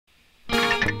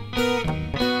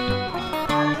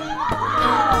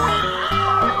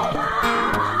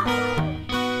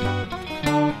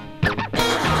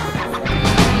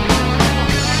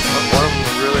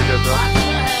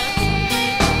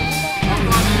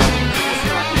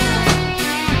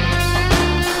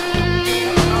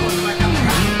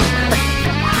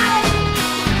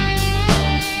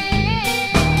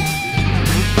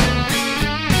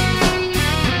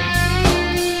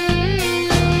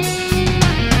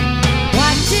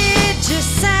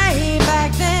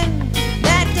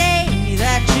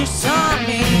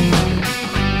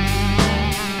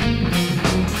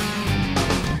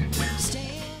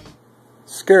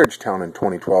Scarriage Town in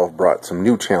 2012 brought some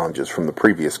new challenges from the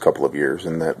previous couple of years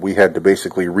in that we had to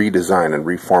basically redesign and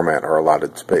reformat our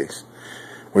allotted space.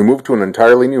 We moved to an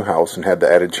entirely new house and had the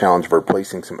added challenge of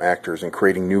replacing some actors and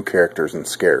creating new characters and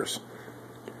scares.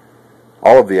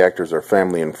 All of the actors are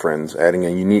family and friends, adding a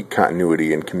unique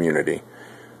continuity and community.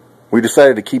 We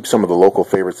decided to keep some of the local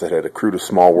favorites that had accrued a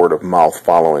small word of mouth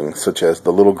following, such as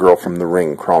the little girl from The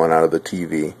Ring crawling out of the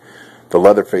TV, the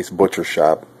Leatherface butcher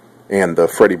shop, and the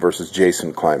Freddy vs.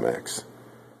 Jason climax.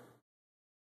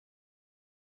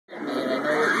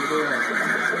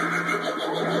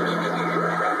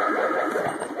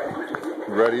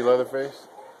 Ready, Leatherface?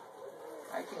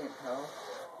 I can't tell.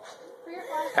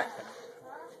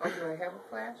 Oh, do I have a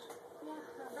flash? Yeah,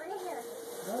 bring it here.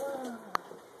 Oh.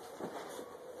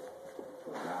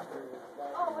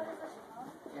 Oh, what is this?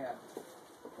 Yeah.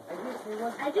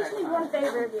 I just need one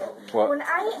favor of you. What? When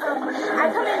I come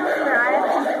in with Mariah,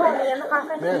 you put me in the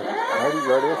coffin.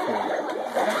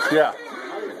 Yeah.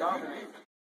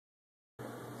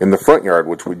 In the front yard,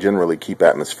 which we generally keep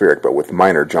atmospheric but with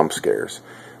minor jump scares,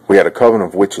 we had a coven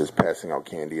of witches passing out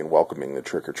candy and welcoming the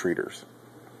trick-or-treaters.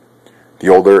 The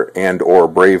older and/or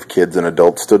brave kids and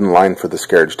adults stood in line for the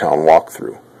Scarriage Town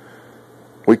walkthrough.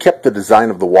 We kept the design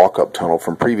of the walk-up tunnel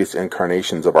from previous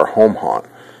incarnations of our home haunt,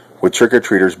 with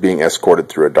trick-or-treaters being escorted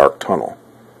through a dark tunnel.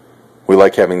 We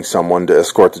like having someone to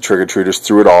escort the trick-or-treaters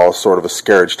through it all, sort of a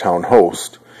Scarriage Town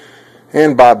host,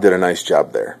 and Bob did a nice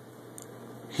job there.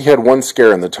 He had one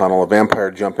scare in the tunnel, a vampire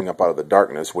jumping up out of the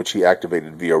darkness, which he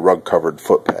activated via rug-covered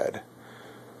footpad.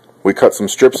 We cut some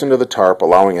strips into the tarp,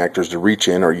 allowing actors to reach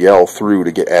in or yell through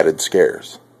to get added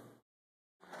scares.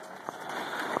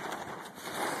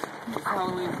 This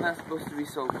Halloween's not supposed to be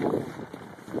so cool.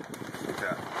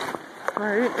 Yeah.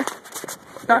 Right.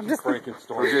 Not just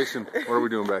Frankenstein. Jason, what are we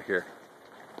doing back here?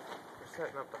 We're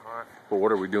setting up the haunt. Well,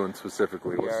 what are we doing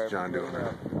specifically? What's John doing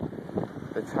there?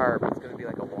 The tarp, it's going to be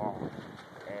like a wall.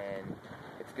 And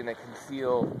it's going to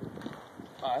conceal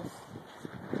us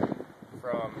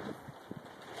from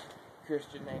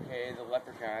Christian, aka the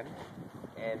Leprechaun,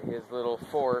 and his little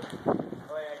fort,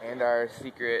 and our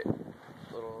secret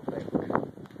little thing.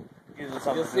 Gives us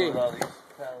something to do with all these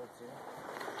pallets here.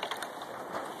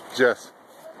 Jess,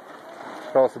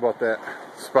 tell us about that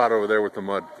spot over there with the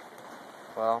mud.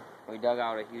 Well, we dug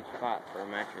out a huge spot for a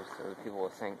mattress so that people will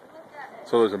sink.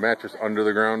 So there's a mattress under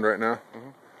the ground right now?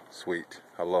 Mm-hmm. Sweet.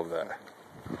 I love that.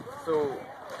 So,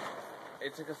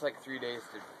 it took us like 3 days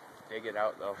to dig it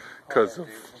out though. Because of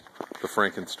the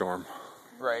Frankenstorm.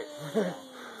 Right.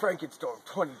 Frankenstorm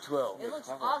 2012. It looks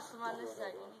awesome on this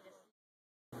side.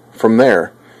 From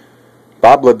there,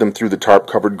 Bob led them through the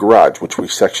tarp-covered garage, which we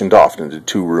sectioned off into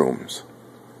 2 rooms.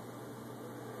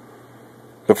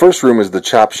 The first room is the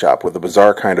chop shop with a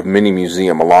bizarre kind of mini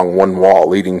museum along one wall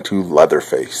leading to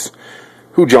Leatherface,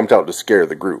 who jumped out to scare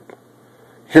the group.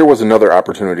 Here was another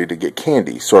opportunity to get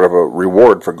candy, sort of a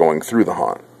reward for going through the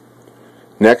haunt.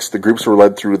 Next, the groups were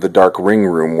led through the dark ring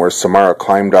room where Samara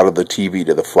climbed out of the TV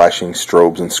to the flashing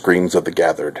strobes and screams of the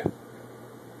gathered.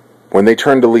 When they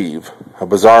turned to leave, a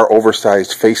bizarre,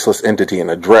 oversized, faceless entity in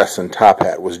a dress and top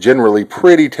hat was generally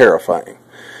pretty terrifying,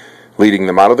 leading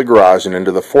them out of the garage and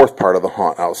into the 4th part of the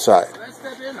haunt outside. Let's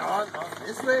step in. On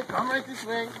this way. Come right this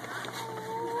way.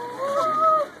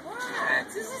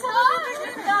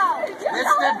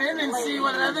 Let's step in and see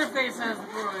what Leatherface has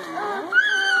for you.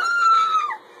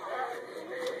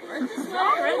 Right this way.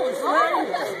 Right this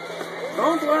way.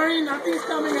 Don't worry. Nothing's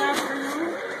coming after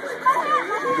you.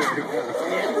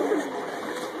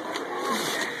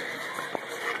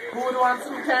 Who would want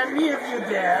some candy if you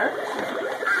dare?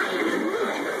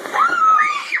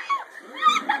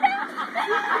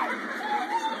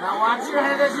 Now watch your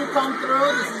head as you come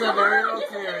through. This is a very low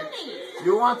clearance.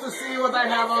 You want to see what I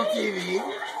have on TV?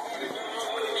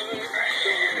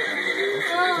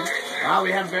 Wow,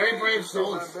 we have very brave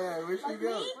souls.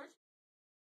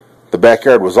 The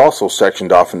backyard was also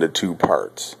sectioned off into 2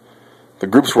 parts. The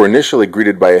groups were initially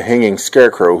greeted by a hanging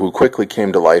scarecrow who quickly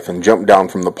came to life and jumped down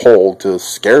from the pole to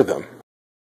scare them.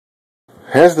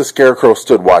 As the scarecrow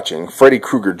stood watching, Freddy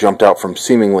Krueger jumped out from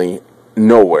seemingly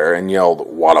nowhere and yelled,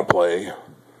 "Wanna play?"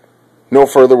 No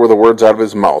further were the words out of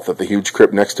his mouth that the huge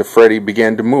crypt next to Freddy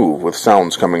began to move with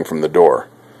sounds coming from the door.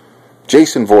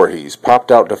 Jason Voorhees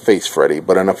popped out to face Freddy,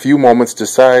 but in a few moments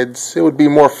decides it would be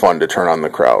more fun to turn on the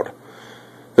crowd.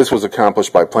 This was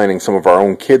accomplished by planting some of our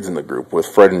own kids in the group, with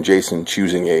Fred and Jason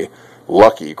choosing a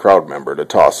lucky crowd member to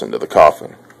toss into the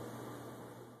coffin.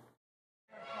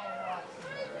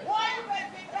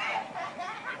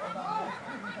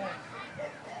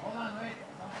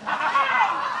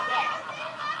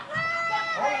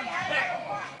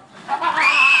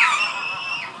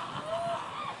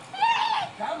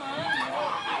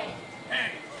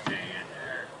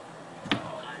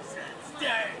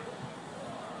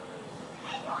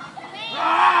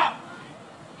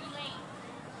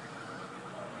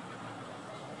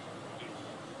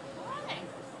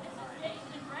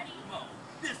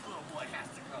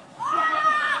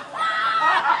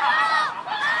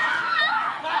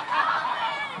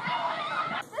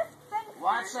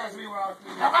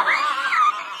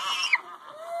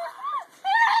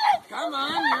 Come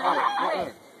on,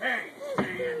 hey, stay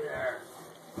in there.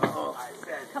 Oh, I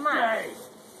said, come on. Stay.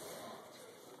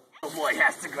 Oh boy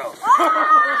has to go.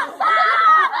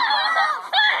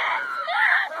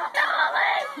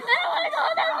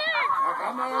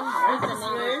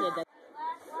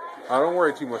 I don't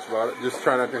worry too much about it. Just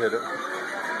try not to hit it.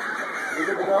 You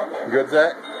good to go? Good,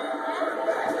 Zach?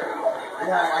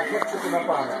 Yeah, I kept tripping up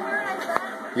on it.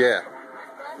 Yeah.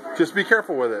 Just be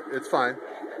careful with it. It's fine.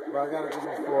 But I got it on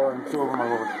the floor and 2 of them are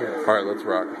little kids. All right, let's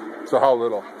rock. So how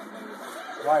little?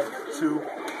 Like 2.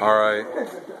 All right.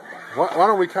 Why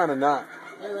don't we kind of not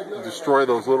destroy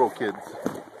those little kids?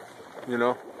 You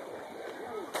know?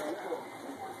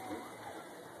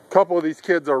 A couple of these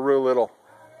kids are real little.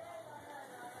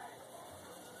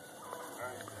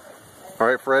 All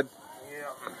right, Fred?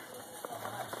 Yeah.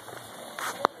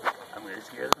 I'm going to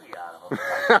scare the pee out of them.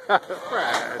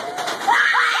 Fred.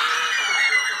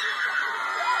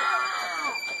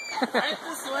 Right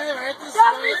this way, right this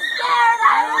Don't way. be scared.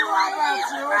 I don't know about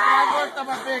you, but I worked up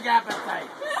a big appetite.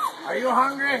 Are you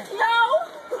hungry? No.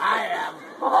 I am.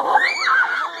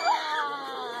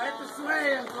 Right this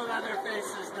way and put on their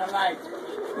faces the light.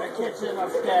 The kitchen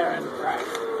of scare and fright.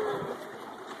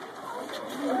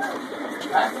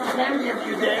 Have some candy if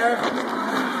you dare.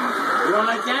 You want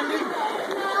my candy?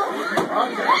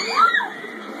 Okay.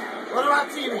 What about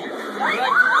TV?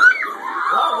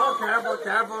 Oh, careful,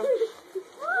 careful.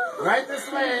 Right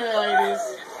this way, ladies.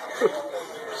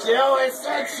 She always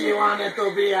said she wanted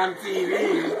to be on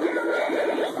TV.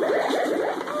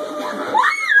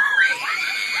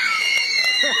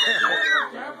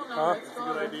 Huh? That's a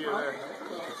good idea there.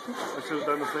 I should have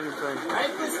done the same thing.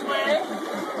 Right this way.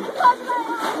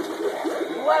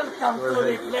 Welcome to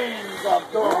the plains of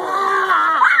Dawn.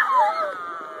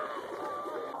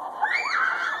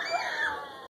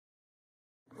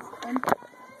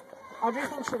 Audrey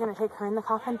thinks you're going to take her in the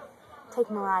coffin. Take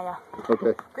Mariah.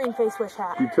 Okay. Green face wish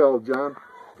hat. You tell John.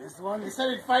 This one? He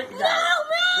said he'd fight me. No,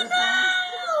 man,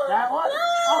 no! That one?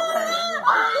 Okay.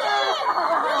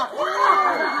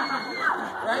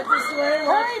 Right this way.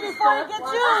 Hurry before he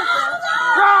gets you!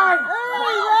 Run!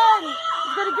 Hurry, run!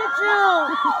 He's going to get you!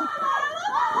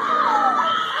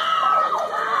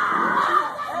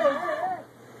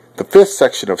 The fifth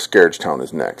section of Scarriage Town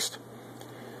is next.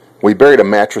 We buried a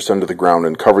mattress under the ground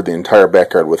and covered the entire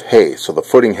backyard with hay, so the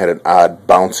footing had an odd,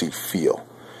 bouncy feel.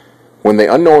 When they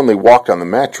unknowingly walked on the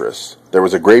mattress, there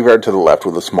was a graveyard to the left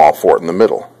with a small fort in the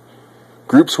middle.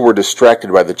 Groups who were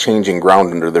distracted by the changing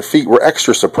ground under their feet were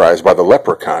extra surprised by the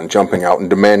leprechaun jumping out and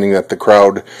demanding that the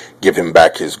crowd give him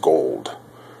back his gold.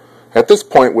 At this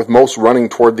point, with most running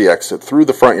toward the exit through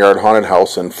the front yard haunted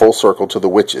house and full circle to the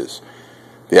witches,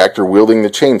 the actor wielding the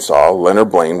chainsaw,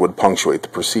 Leonard Blaine, would punctuate the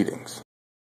proceedings.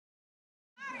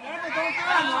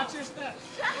 Watch your steps.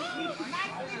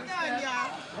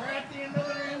 We're at the end of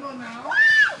the rainbow now.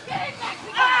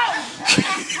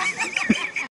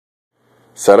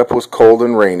 Setup was cold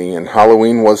and rainy, and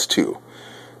Halloween was too.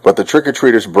 But the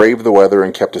trick-or-treaters braved the weather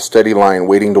and kept a steady line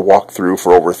waiting to walk through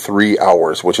for over 3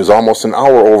 hours, which is almost an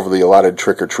hour over the allotted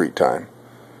trick-or-treat time.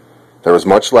 There was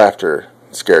much laughter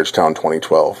in Scarriage Town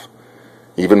 2012.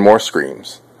 Even more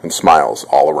screams and smiles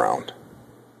all around.